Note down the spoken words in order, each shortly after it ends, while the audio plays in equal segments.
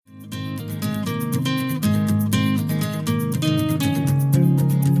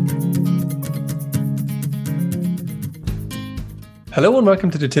Hello and welcome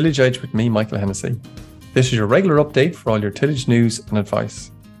to the Tillage Edge with me, Michael Hennessy. This is your regular update for all your tillage news and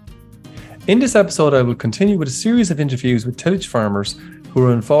advice. In this episode, I will continue with a series of interviews with tillage farmers who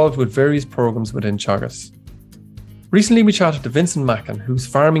are involved with various programs within Teagasc. Recently, we chatted to Vincent Mackin, who's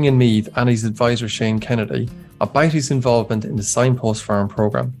farming in Meath, and his advisor Shane Kennedy about his involvement in the Signpost Farm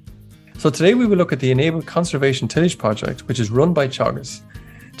programme. So today we will look at the Enabled Conservation Tillage project, which is run by Teagasc,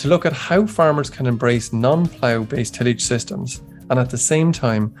 to look at how farmers can embrace non-plough based tillage systems and at the same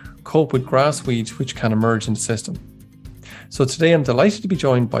time cope with grass weeds which can emerge in the system. So today I'm delighted to be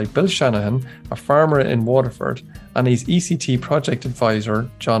joined by Bill Shanahan, a farmer in Waterford, and his ECT project advisor,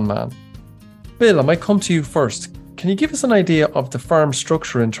 John Mann. Bill, I might come to you first. Can you give us an idea of the farm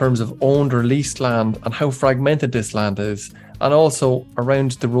structure in terms of owned or leased land and how fragmented this land is, and also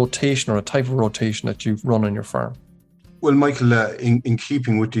around the rotation or a type of rotation that you've run on your farm? Well, Michael, in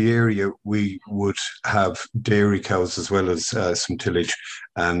keeping with the area, we would have dairy cows as well as some tillage.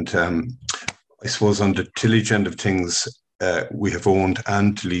 And I suppose on the tillage end of things, we have owned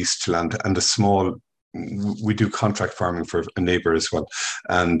and leased land, and we do contract farming for a neighbour as well.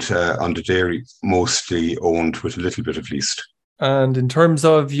 And on the dairy, mostly owned with a little bit of leased. And in terms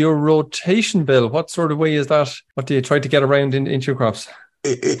of your rotation, Bill, what sort of way is that? What do you try to get around into your crops?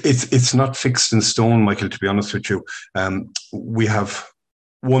 It's not fixed in stone, Michael, to be honest with you. We have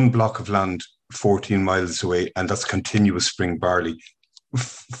one block of land 14 miles away, and that's continuous spring barley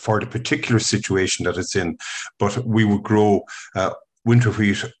for the particular situation that it's in. But we would grow winter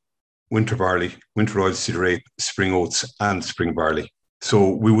wheat, winter barley, winter oilseed rape, spring oats, and spring barley.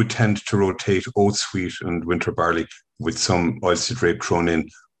 So we would tend to rotate oats, wheat, and winter barley with some oilseed rape thrown in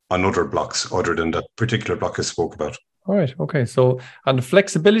on other blocks other than that particular block I spoke about. All right. Okay. So, and the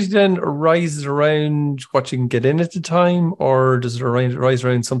flexibility then arises around what you can get in at the time, or does it arise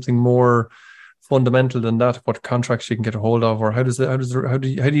around something more fundamental than that? What contracts you can get a hold of, or how do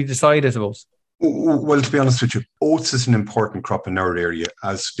you decide, I suppose? Well, to be honest with you, oats is an important crop in our area,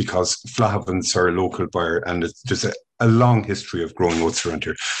 because Flahavans are a local buyer, and there's a long history of growing oats around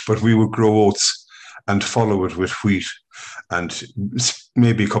here. But we would grow oats and follow it with wheat and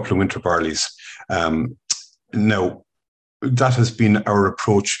maybe a couple of winter barleys. Now, that has been our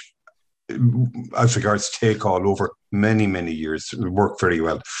approach as regards take all over many, many years. It worked very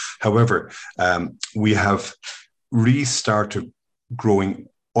well. However, we have restarted growing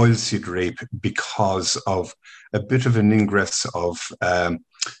oilseed rape because of a bit of an ingress of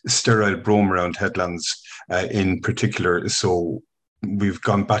sterile brome around headlands in particular. So we've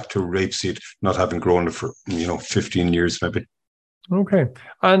gone back to rapeseed, not having grown it for 15 years maybe. Okay.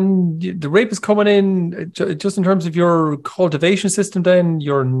 And the rape is coming in just in terms of your cultivation system then,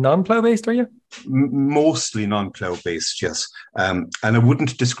 you're non-plough based, are you? Mostly non-plough based, yes. And I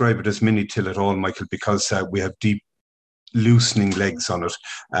wouldn't describe it as mini-till at all, Michael, because we have deep loosening legs on it.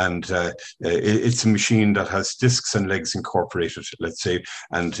 And it's a machine that has discs and legs incorporated, let's say,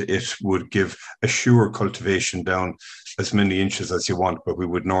 and it would give a sure cultivation down as many inches as you want, but we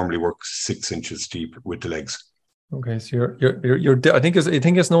would normally work 6 inches deep with the legs. Okay, so you're I think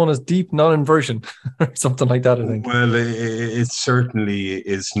it's known as deep non-inversion or something like that, I think. Well, it certainly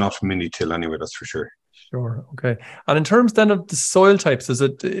is not mini-till anyway, that's for sure. Sure. Okay. And in terms then of the soil types, is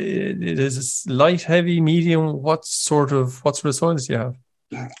it light, heavy, medium? What sort of soils do you have?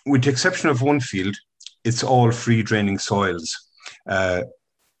 With the exception of one field, it's all free draining soils. There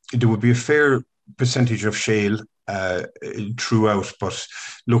would be a fair percentage of shale throughout, but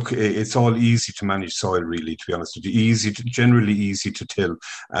look, it's all easy to manage soil, really, to be honest with you. Generally easy to till,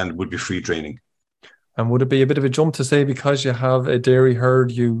 and would be free draining. And would it be a bit of a jump to say because you have a dairy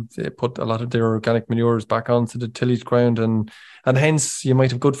herd, you put a lot of their organic manures back onto the tillage ground, and hence you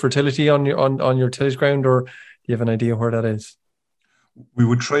might have good fertility on your tillage ground, or do you have an idea where that is? We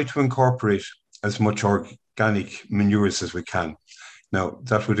would try to incorporate as much organic manures as we can. Now,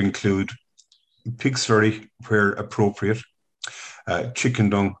 that would include pig slurry where appropriate,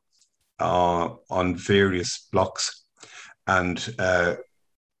 chicken dung on various blocks, and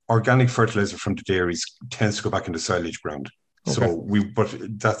organic fertilizer from the dairies tends to go back into silage ground. Okay. But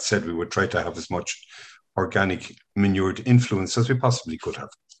that said, we would try to have as much organic manured influence as we possibly could have.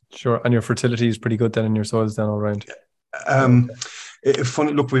 Sure. And your fertility is pretty good then in your soils then all around?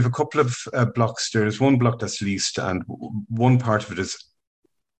 Funny, look, we have a couple of blocks. There's one block that's leased, and one part of it is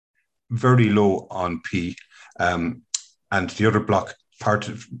very low on P, and the other block, part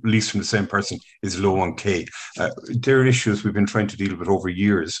of leased from the same person, is low on K. There are issues we've been trying to deal with over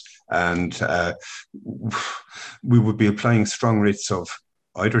years, and we would be applying strong rates of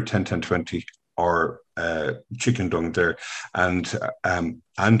either 10-10-20 or chicken dung there, and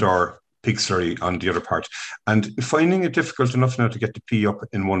our pig slurry on the other part, and finding it difficult enough now to get the P up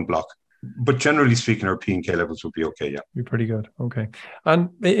in one block. But generally speaking, our P and K levels would be okay, yeah. Be pretty good. Okay. And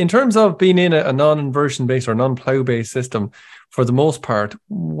in terms of being in a non-inversion based or non-plough based system, for the most part,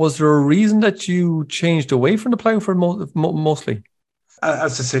 was there a reason that you changed away from the plough for mostly?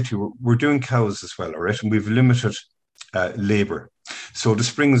 As I said to you, we're doing cows as well, all right? And we've limited labour. So the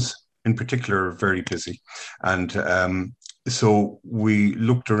springs in particular are very busy. And so we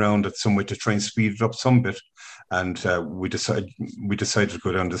looked around at some way to try and speed it up some bit. And we decided to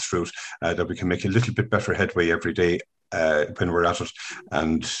go down this route that we can make a little bit better headway every day when we're at it.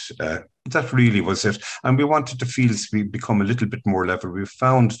 And that really was it. And we wanted the fields to become a little bit more level. We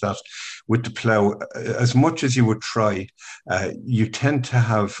found that with the plough, as much as you would try, you tend to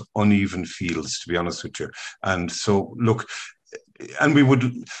have uneven fields, to be honest with you. And so, look, and we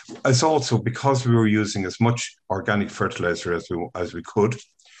would, as also because we were using as much organic fertilizer as we could,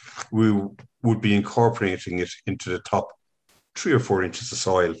 we would be incorporating it into the top 3 or 4 inches of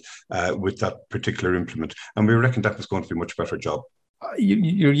soil with that particular implement. And we reckoned that was going to be a much better job.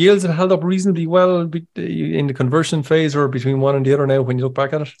 Your yields have held up reasonably well in the conversion phase or between one and the other now when you look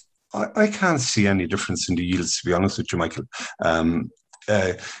back at it? I can't see any difference in the yields, to be honest with you, Michael.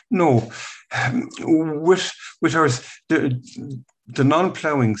 No, with ours, the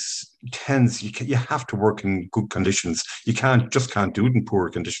non-ploughing tends, you have to work in good conditions. You can't do it in poor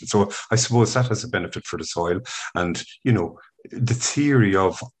conditions. So I suppose that has a benefit for the soil. And, the theory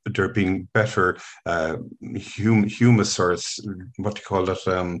of there being better humus or what do you call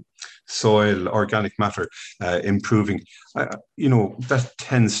that, soil, organic matter improving, that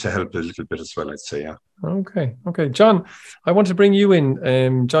tends to help a little bit as well, I'd say, yeah. Okay. John, I want to bring you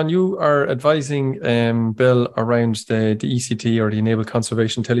in. John, you are advising Bill around the ECT or the Enable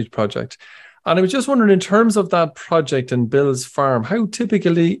Conservation Tillage project. And I was just wondering, in terms of that project and Bill's farm, how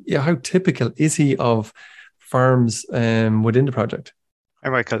typical is he of farms within the project? Hi,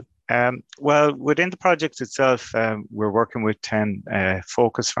 Michael. Well, within the project itself, we're working with 10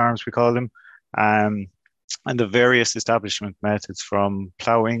 focus farms, we call them, and the various establishment methods from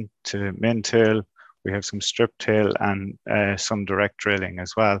ploughing to min-till. We have some strip till and some direct drilling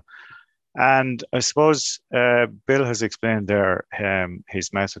as well. And I suppose Bill has explained there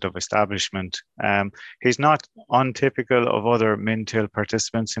his method of establishment. He's not untypical of other min-till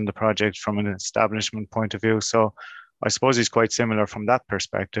participants in the project from an establishment point of view. So I suppose he's quite similar from that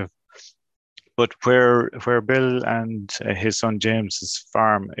perspective. But where Bill and his son James's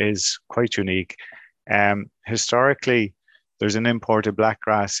farm is quite unique, historically, there's an imported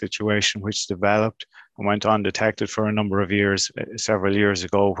blackgrass situation which developed and went undetected for a number of years, several years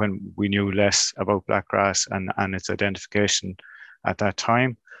ago, when we knew less about blackgrass and its identification at that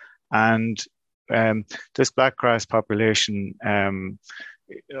time. And this blackgrass population,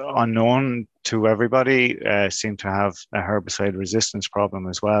 unknown to everybody, seemed to have a herbicide resistance problem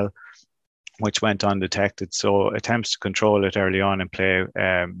as well, which went undetected. So attempts to control it early on in play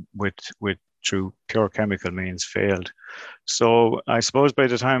through pure chemical means failed. So I suppose by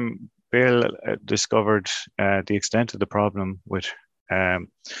the time Bill discovered the extent of the problem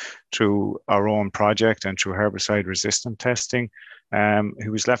through our own project and through herbicide resistant testing, he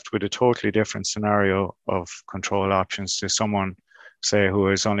was left with a totally different scenario of control options to someone, say, who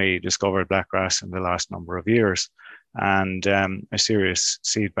has only discovered blackgrass in the last number of years, and a serious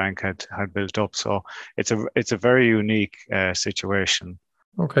seed bank had built up. So it's a very unique situation.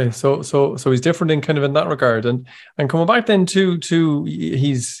 Okay, so he's different in that regard, and coming back then to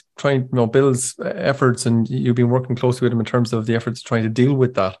he's trying, Bill's efforts, and you've been working closely with him in terms of the efforts trying to deal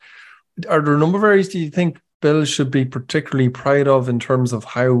with that. Are there a number of areas do you think Bill should be particularly proud of in terms of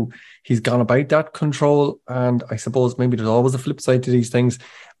how he's gone about that control? And I suppose maybe there's always a flip side to these things.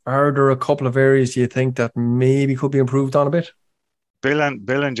 Are there a couple of areas you think that maybe could be improved on a bit? Bill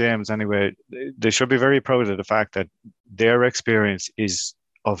and James, anyway, they should be very proud of the fact that their experience is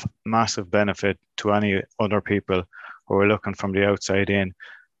of massive benefit to any other people who are looking from the outside in,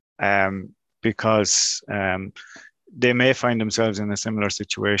 because they may find themselves in a similar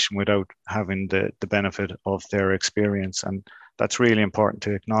situation without having the benefit of their experience. And that's really important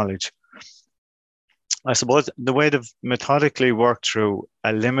to acknowledge. I suppose the way they've methodically worked through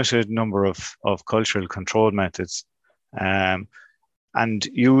a limited number of cultural control methods, and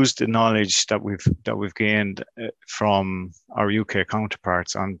use the knowledge that we've gained from our UK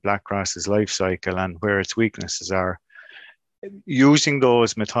counterparts on blackgrass's life cycle and where its weaknesses are. Using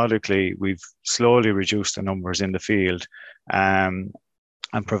those methodically, we've slowly reduced the numbers in the field and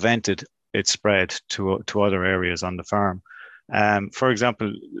prevented its spread to other areas on the farm. For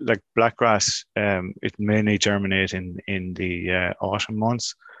example, like blackgrass, it mainly germinate in the autumn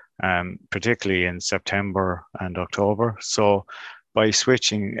months. particularly in September and October. So by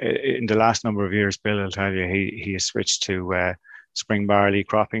switching in the last number of years, Bill will tell you he has switched to spring barley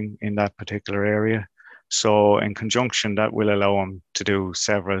cropping in that particular area. So in conjunction, that will allow him to do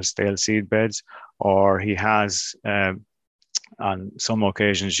several stale seed beds, or he has on some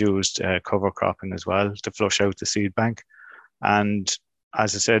occasions used cover cropping as well to flush out the seed bank. And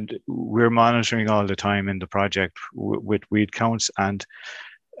as I said, we're monitoring all the time in the project with weed counts, and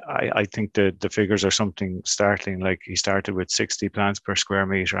I think the figures are something startling. Like he started with 60 plants per square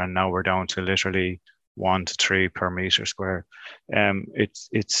meter, and now we're down to literally 1 to 3 per meter square.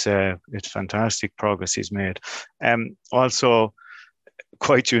 It's fantastic progress he's made. Also,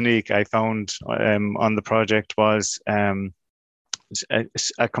 quite unique, I found on the project was a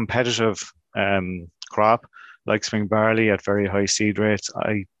competitive crop like spring barley at very high seed rates.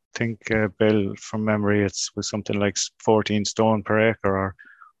 I think, Bill, from memory, was something like 14 stone per acre, or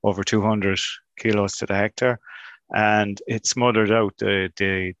over 200 kilos to the hectare. And it smothered out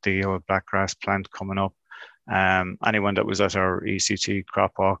the old blackgrass plant coming up. Anyone that was at our ECT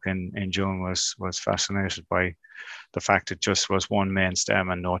crop walk in June was fascinated by the fact it just was one main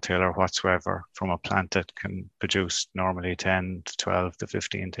stem and no tiller whatsoever from a plant that can produce normally 10 to 12 to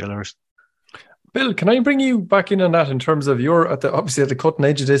 15 tillers. Bill, can I bring you back in on that in terms of you're obviously at the cutting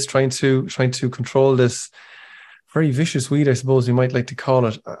edge of this, trying to control this very vicious weed, I suppose we might like to call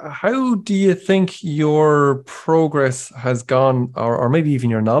it. How do you think your progress has gone, or maybe even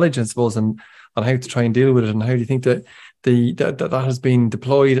your knowledge, I suppose, on how to try and deal with it, and how do you think that that has been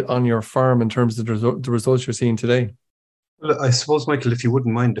deployed on your farm in terms of the results you're seeing today? Well, I suppose, Michael, if you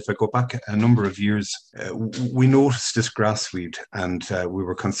wouldn't mind, if I go back a number of years, we noticed this grassweed and we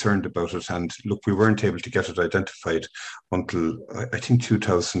were concerned about it. And look, we weren't able to get it identified until I think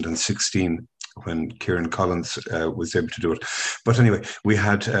 2016, when Kieran Collins was able to do it. But anyway, we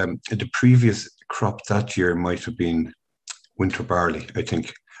had the previous crop that year might have been winter barley, I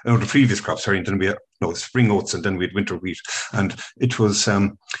think. No, the previous crop, sorry, and then we had spring oats, and then we had winter wheat, and it was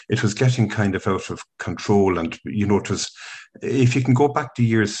getting kind of out of control. And it was, if you can go back to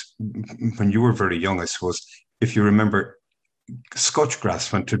years when you were very young, I suppose, if you remember, Scotch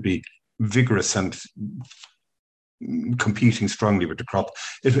grass went to be vigorous and competing strongly with the crop.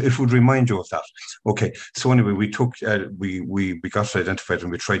 It would remind you of that. Okay, so anyway, we took we got it identified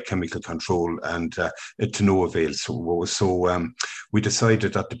and we tried chemical control, and to no avail. So we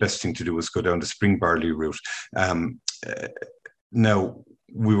decided that the best thing to do was go down the spring barley route. Now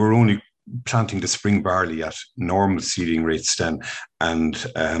we were only planting the spring barley at normal seeding rates then, and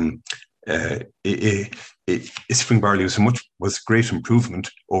spring barley was a great improvement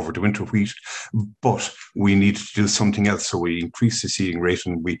over the winter wheat, but we needed to do something else. So we increased the seeding rate,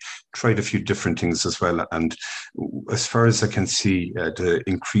 and we tried a few different things as well. And as far as I can see, the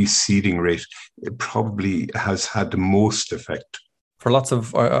increased seeding rate, it probably has had the most effect. For lots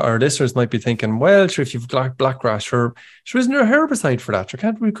of our listeners might be thinking, well, sure, if you've blackgrass, sure, isn't there a herbicide for that? Or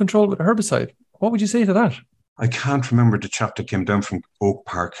can't we control it with a herbicide? What would you say to that? I can't remember the chap that came down from Oak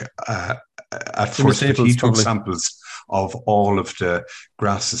Park at first, but he took samples of all of the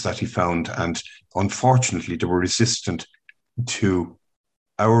grasses that he found, and unfortunately they were resistant to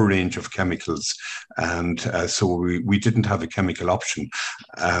our range of chemicals, and so we didn't have a chemical option.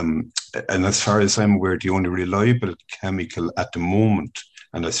 And as far as I'm aware, the only reliable chemical at the moment,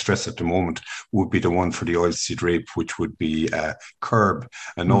 and I stress at the moment, would be the one for the oilseed rape, which would be Curb,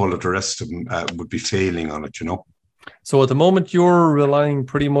 and all of the rest of them would be failing on it, So at the moment, you're relying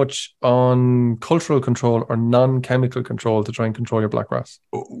pretty much on cultural control or non-chemical control to try and control your blackgrass.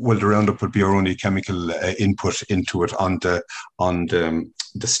 Well, the Roundup would be our only chemical input into it on the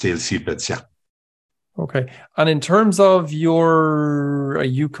stale seedbeds, yeah. Okay. And in terms of are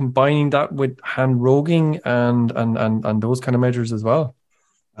you combining that with hand roguing and those kind of measures as well?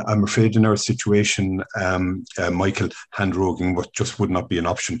 I'm afraid in our situation, Michael, hand roguing just would not be an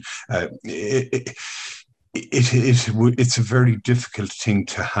option. It's a very difficult thing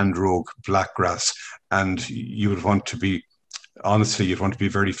to hand rogue blackgrass, and you'd want to be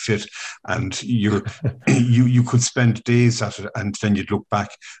very fit, and you could spend days at it, and then you'd look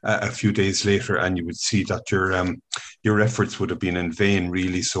back a few days later and you would see that your efforts would have been in vain,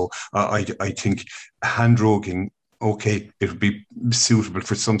 really. So I think hand roguing, okay, it would be suitable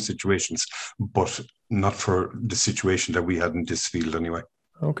for some situations, but not for the situation that we had in this field anyway.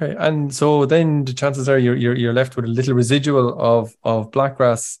 Okay, and so then the chances are you're left with a little residual of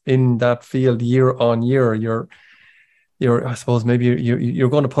blackgrass in that field year on year. I suppose maybe you're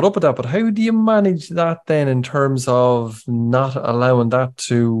going to put up with that, but how do you manage that then in terms of not allowing that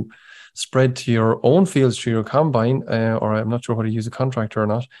to spread to your own fields through your combine, or I'm not sure whether you use a contractor or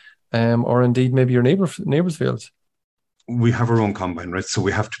not, or indeed maybe your neighbour's fields? We have our own combine, right? So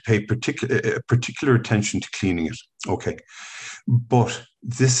we have to pay particular attention to cleaning it. Okay. But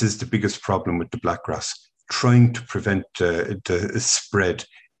this is the biggest problem with the blackgrass. Trying to prevent the spread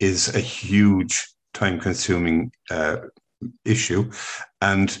is a huge time-consuming issue.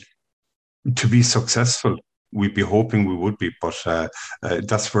 And to be successful, we'd be hoping we would be, but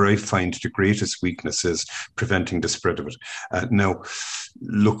that's where I find the greatest weakness is preventing the spread of it. Now,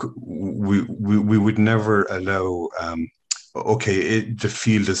 look, we would never allow. The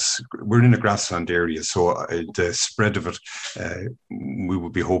field we're in a grassland area, so the spread of it, we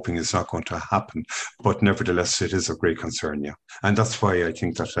would be hoping is not going to happen. But nevertheless, it is of great concern, yeah. And that's why I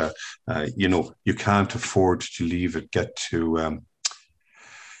think that, you can't afford to leave it get to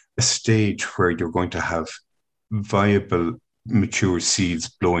a stage where you're going to have viable, mature seeds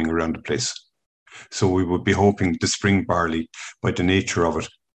blowing around the place. So we would be hoping the spring barley, by the nature of it,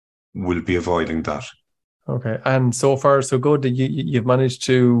 will be avoiding that. Okay, and so far so good. You've managed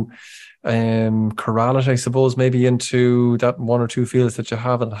to corral it, I suppose, maybe into that one or two fields that you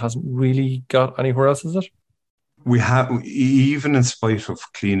have, and it hasn't really got anywhere else, is it? We have, even in spite of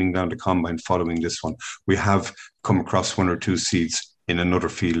cleaning down the combine following this one, we have come across one or two seeds in another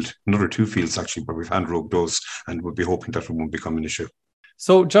two fields actually, where we've hand rogued those, and we'll be hoping that it won't become an issue.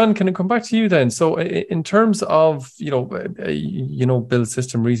 So, John, can I come back to you then? So, in terms of Bill's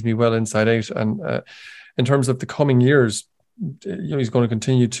system reasonably well inside out, and in terms of the coming years, he's going to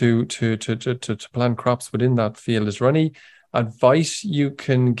continue to plant crops within that field. Is there any advice you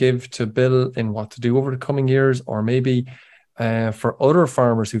can give to Bill in what to do over the coming years, or maybe for other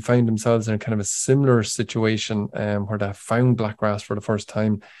farmers who find themselves in a kind of a similar situation where they have found blackgrass for the first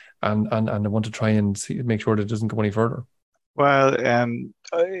time and they want to try and make sure that it doesn't go any further? Well,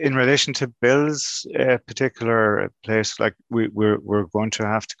 in relation to Bill's particular place, like we're going to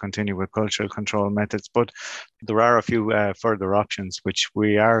have to continue with cultural control methods, but there are a few further options which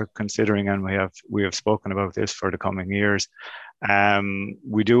we are considering, and we have spoken about this for the coming years.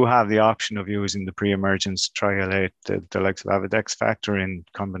 We do have the option of using the pre-emergence trialate, the likes of Avidex factor in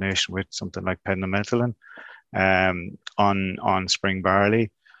combination with something like pendimethalin on spring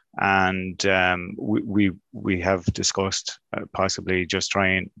barley. And we have discussed possibly just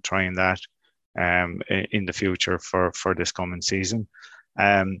trying that in the future for this coming season.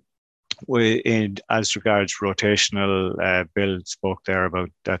 As regards rotational, Bill spoke there about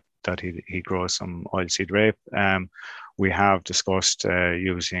that he grows some oilseed rape. We have discussed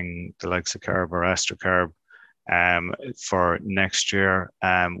using the likes of carb or astrocarb for next year,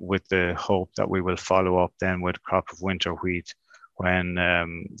 with the hope that we will follow up then with a crop of winter wheat when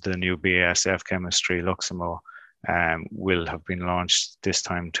the new BASF chemistry Luximo will have been launched this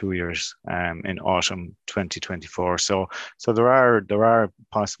time 2 years in autumn 2024. So there are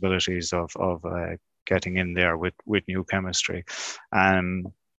possibilities of getting in there with new chemistry.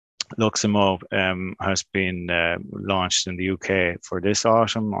 Luximo has been launched in the UK for this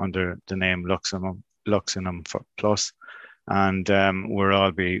autumn under the name Luxinum Plus. And we'll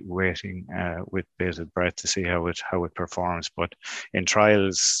all be waiting with bated breath to see how it performs. But in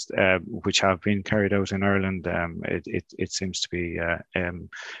trials which have been carried out in Ireland, it seems to be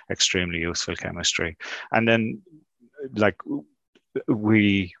extremely useful chemistry. And then, like,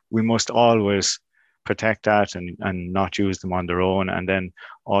 we must always protect that and not use them on their own, and then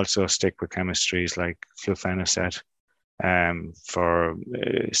also stick with chemistries like flufenicet for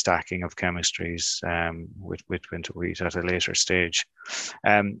stacking of chemistries with winter wheat at a later stage.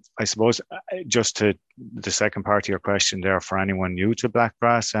 I suppose just to the second part of your question there, for anyone new to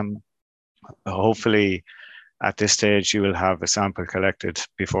blackgrass, hopefully at this stage you will have a sample collected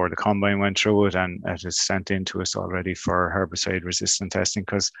before the combine went through it, and it is sent in to us already for herbicide resistant testing,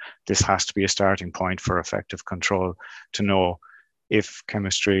 because this has to be a starting point for effective control to know if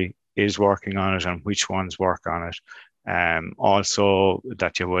chemistry is working on it and which ones work on it. Also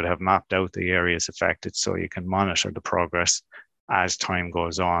that you would have mapped out the areas affected so you can monitor the progress as time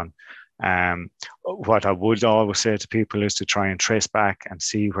goes on. What I would always say to people is to try and trace back and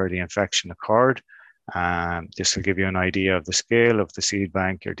see where the infection occurred. This will give you an idea of the scale of the seed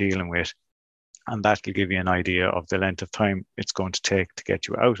bank you're dealing with, and that will give you an idea of the length of time it's going to take to get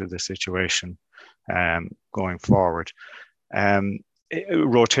you out of the situation going forward.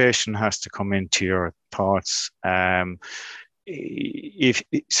 Rotation has to come into your thoughts. If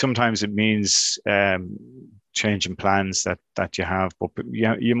sometimes it means changing plans that you have, but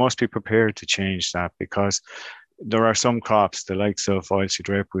you must be prepared to change that, because there are some crops, the likes of oilseed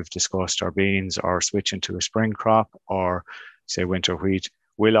rape we've discussed, or beans, or switching to a spring crop, or say winter wheat,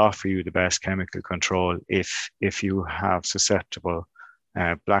 will offer you the best chemical control if you have susceptible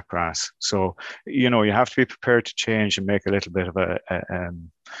black grass. So, you have to be prepared to change and make a little bit of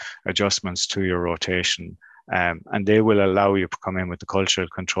adjustments to your rotation. And they will allow you to come in with the cultural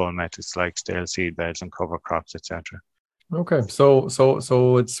control methods like stale seed beds and cover crops, etc. Okay, so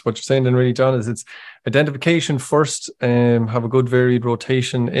it's what you're saying then, really, John, is it's identification first, have a good varied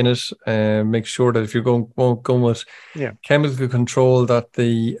rotation in it, make sure that if you're going with chemical control, that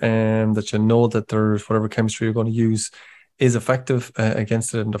that you know that there's whatever chemistry you're going to use is effective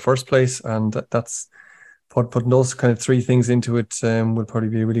against it in the first place, and that's putting those kind of three things into it will probably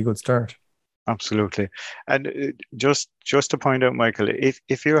be a really good start. Absolutely, and just to point out, Michael,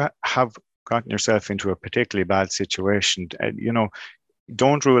 if you have gotten yourself into a particularly bad situation,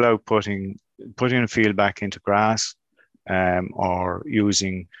 don't rule out putting a field back into grass, or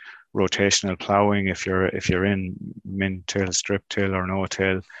using rotational ploughing if you're in min till, strip till, or no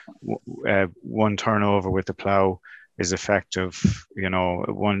till. One turnover with the plough is effective.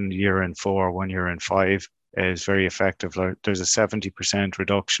 1 year in 4, 1 year in 5 is very effective. There's a 70%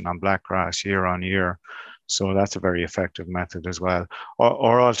 reduction on black grass year on year. So that's a very effective method as well.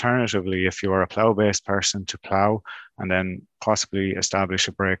 Or alternatively, if you are a plough-based person, to plough and then possibly establish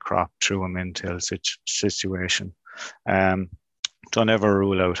a break crop through a min-till situation. Don't ever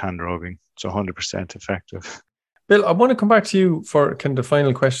rule out hand rubbing. It's 100% effective. Bill, I want to come back to you for kind of the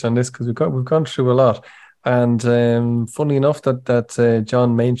final question on this, because we've gone through a lot. And funny enough that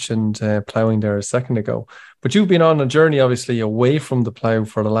John mentioned ploughing there a second ago. But you've been on a journey, obviously, away from the plough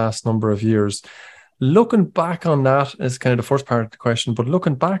for the last number of years. Looking back on that is kind of the first part of the question, but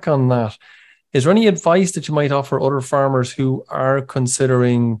looking back on that, is there any advice that you might offer other farmers who are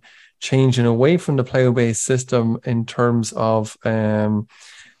considering changing away from the plough-based system in terms of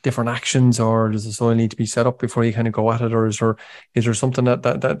different actions, or does the soil need to be set up before you kind of go at it, or is there something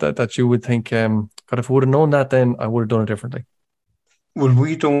that you would think, God, if I would have known that, then I would have done it differently? Well,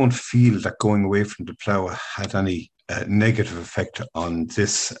 we don't feel that going away from the plough had any negative effect on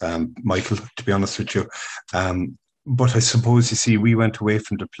this, Michael, to be honest with you. But I suppose, you see, we went away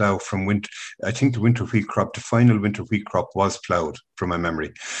from the plough from winter. I think the winter wheat crop, the final winter wheat crop was ploughed from my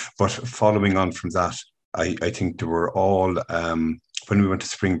memory. But following on from that, I think they were all, when we went to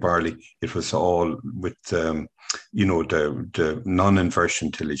spring barley, it was all with, the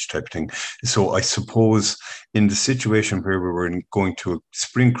non-inversion tillage type thing. So I suppose in the situation where we were going to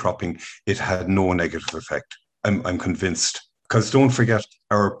spring cropping, it had no negative effect. I'm convinced, because don't forget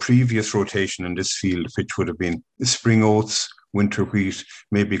our previous rotation in this field, which would have been spring oats, winter wheat,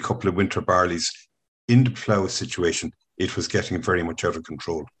 maybe a couple of winter barleys. In the plough situation, it was getting very much out of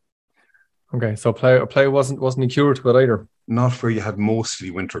control. Okay, so plough wasn't a cure to it either. Not where you had mostly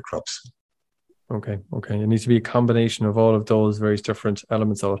winter crops. Okay. It needs to be a combination of all of those various different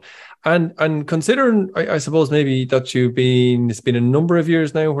elements of it. And considering, I suppose, maybe that it's been a number of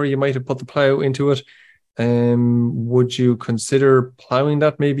years now where you might have put the plough into it. Would you consider ploughing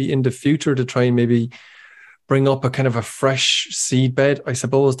that maybe in the future to try and maybe bring up a kind of a fresh seed bed, I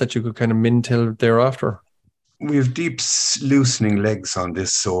suppose, that you could kind of min-till thereafter? We have deep loosening legs on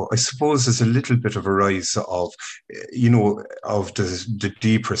this, so I suppose there's a little bit of a rise of, of the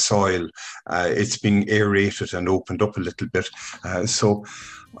deeper soil. It's being aerated and opened up a little bit. So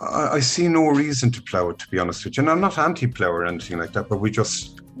I see no reason to plough it, to be honest with you. And I'm not anti-plough or anything like that, but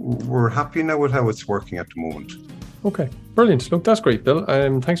we're happy now with how it's working at the moment. Okay, brilliant. Look, that's great, Bill.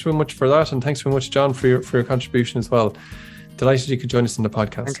 Thanks very much for that, and thanks very much, John, for your contribution as well. Delighted you could join us in the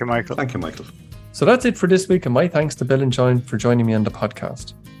podcast. Thank you, Michael. Thank you, Michael. So that's it for this week, and my thanks to Bill and John for joining me on the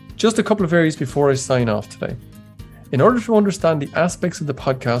podcast. Just a couple of areas before I sign off today. In order to understand the aspects of the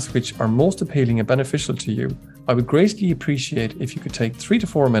podcast which are most appealing and beneficial to you, I would greatly appreciate if you could take 3 to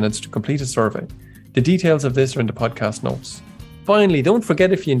 4 minutes to complete a survey. The details of this are in the podcast notes. Finally, don't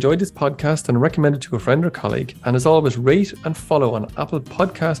forget, if you enjoyed this podcast, and recommend it to a friend or colleague, and as always, rate and follow on Apple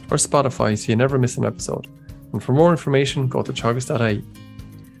Podcast or Spotify so you never miss an episode. And for more information, go to teagasc.ie.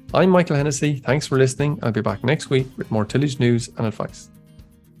 I'm Michael Hennessy. Thanks for listening. I'll be back next week with more tillage news and advice.